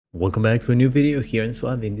Welcome back to a new video here in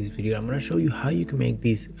SUALVI. In this video, I'm going to show you how you can make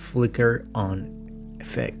this flicker on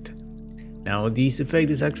effect. Now, this effect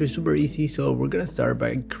is actually super easy, so we're going to start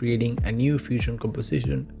by creating a new Fusion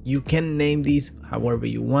composition. You can name these however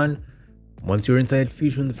you want. Once you're inside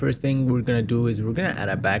Fusion, the first thing we're going to do is we're going to add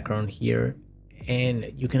a background here,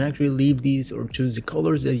 and you can actually leave these or choose the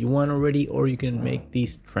colors that you want already, or you can make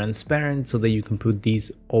these transparent so that you can put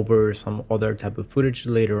these over some other type of footage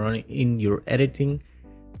later on in your editing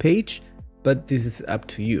page, but this is up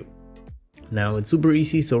to you. Now it's super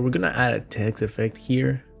easy, so we're gonna add a text effect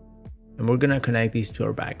here and we're gonna connect these to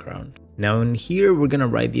our background. Now in here we're gonna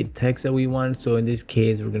write the text that we want, so in this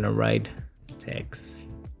case we're gonna write text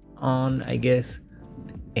on, I guess,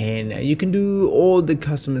 and you can do all the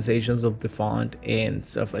customizations of the font and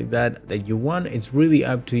stuff like that you want. It's really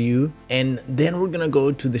up to you. And then we're gonna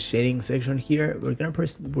go to the shading section here. We're gonna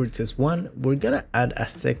press where it says 1. We're gonna add a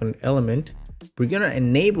second element. We're gonna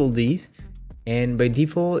enable these, and by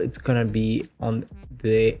default it's gonna be on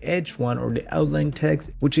the edge one or the outline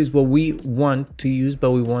text, which is what we want to use,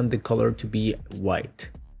 but we want the color to be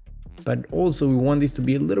white. But also we want this to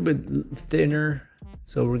be a little bit thinner,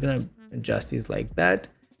 so we're gonna adjust this like that,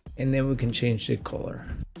 and then we can change the color.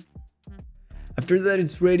 After that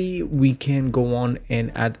it's ready, we can go on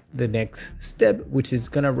and add the next step, which is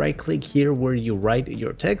gonna right click here where you write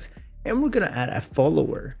your text, and we're gonna add a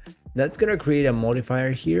follower. That's gonna create a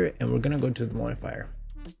modifier here, and we're gonna go to the modifier.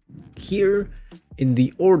 Here in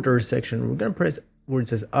the order section, we're gonna press where it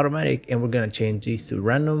says automatic, and we're gonna change these to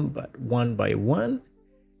random, but 1 by 1.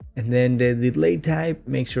 And then the delay type,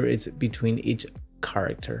 make sure it's between each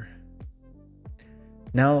character.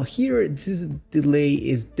 Now here, this delay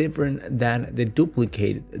is different than the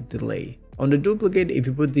duplicate delay. On the duplicate, if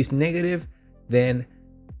you put this negative, then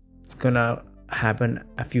it's gonna happen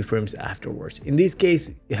a few frames afterwards. In this case,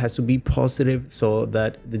 it has to be positive so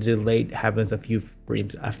that the delay happens a few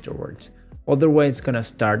frames afterwards. Otherwise, it's gonna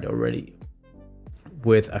start already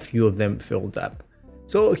with a few of them filled up.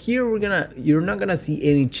 So here you're not gonna see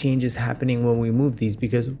any changes happening when we move these,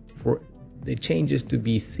 because for the changes to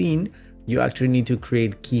be seen, you actually need to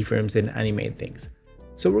create keyframes and animate things.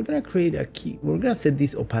 So we're gonna create a key. We're gonna set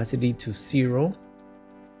this opacity to 0,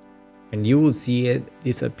 and you will see it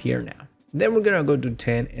disappear now. Then we're gonna go to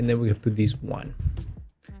 10, and then we can put this 1.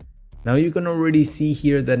 Now you can already see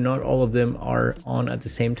here that not all of them are on at the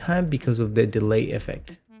same time because of the delay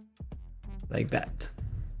effect, like that.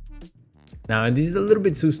 Now this is a little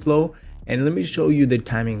bit too slow, and let me show you the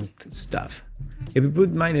timing stuff. If you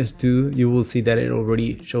put -2, you will see that it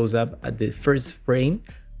already shows up at the first frame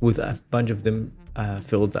with a bunch of them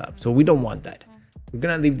filled up. So we don't want that. We're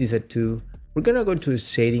gonna leave this at 2. We're gonna go to the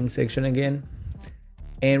shading section again,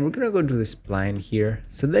 and we're gonna go to the spline here,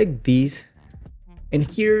 select these, and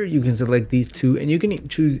here you can select these two, and you can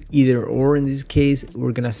choose either or. In this case,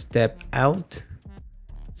 we're gonna step out,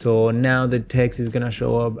 so now the text is gonna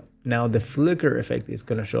show up. Now the flicker effect is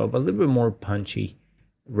gonna show up a little bit more punchy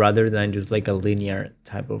rather than just like a linear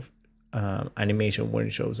type of animation when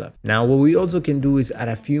it shows up. Now what we also can do is add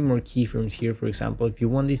a few more keyframes here. For example, if you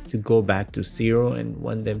want this to go back to 0 and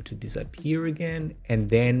want them to disappear again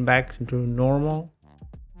and then back to normal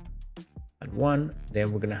at 1,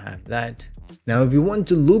 then we're gonna have that. Now if you want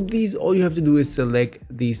to loop these, all you have to do is select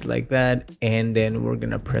these like that, and then we're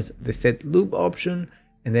gonna press the set loop option,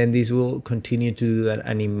 and then this will continue to do that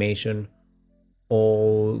animation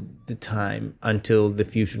all the time until the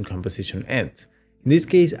Fusion composition ends. In this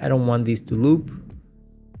case, I don't want this to loop,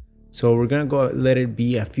 so we're gonna go let it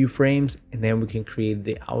be a few frames, and then we can create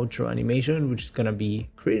the outro animation, which is gonna be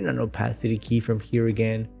creating an opacity key from here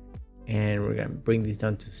again, and we're gonna bring this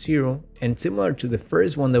down to 0. And similar to the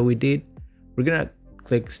first one that we did, we're gonna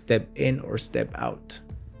click step in or step out.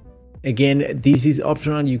 Again, this is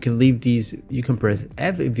optional. You can leave these, you can press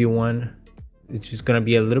F if you want. It's just gonna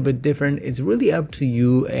be a little bit different. It's really up to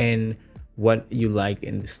you and what you like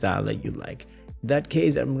and the style that you like. In that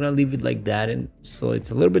case, I'm gonna leave it like that, and so it's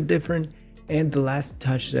a little bit different. And the last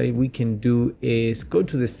touch that we can do is go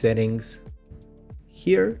to the settings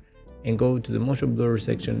here and go to the motion blur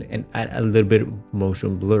section and add a little bit of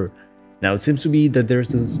motion blur. Now it seems to be that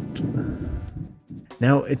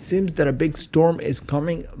it seems that a big storm is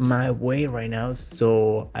coming my way right now,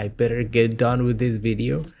 so I better get done with this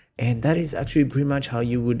video. And that is actually pretty much how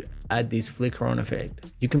you would add this flicker on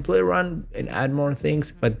effect. You can play around and add more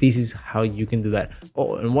things, but this is how you can do that.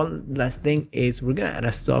 Oh, and one last thing is we're gonna add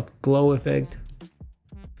a soft glow effect,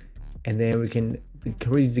 and then we can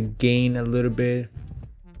increase the gain a little bit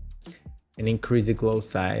and increase the glow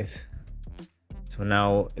size. So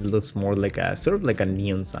now it looks more like a sort of like a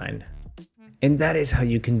neon sign. And that is how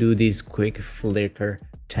you can do this quick flicker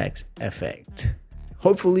text effect.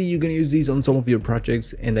 Hopefully you can use these on some of your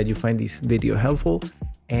projects and that you find this video helpful,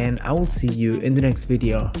 and I will see you in the next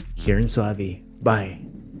video here in SUALVI. Bye.